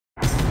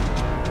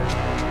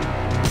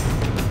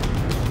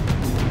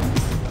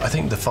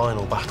think the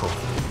final battle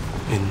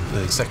in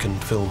the second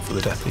film for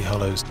the Deathly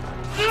Hallows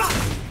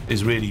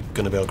is really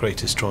going to be our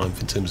greatest triumph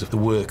in terms of the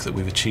work that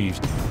we've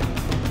achieved.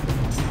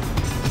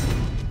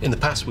 In the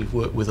past, we've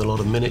worked with a lot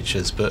of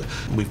miniatures, but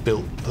we've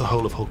built the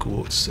whole of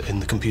Hogwarts in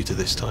the computer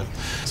this time.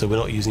 So we're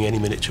not using any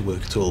miniature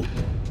work at all.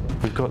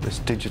 We've got this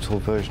digital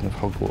version of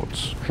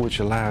Hogwarts, which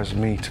allows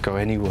me to go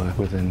anywhere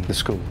within the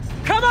school.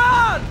 Come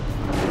on!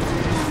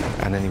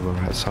 And anywhere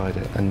outside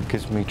it, and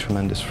gives me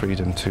tremendous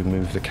freedom to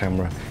move the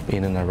camera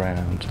in and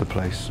around the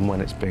place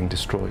when it's being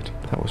destroyed.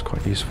 That was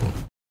quite useful.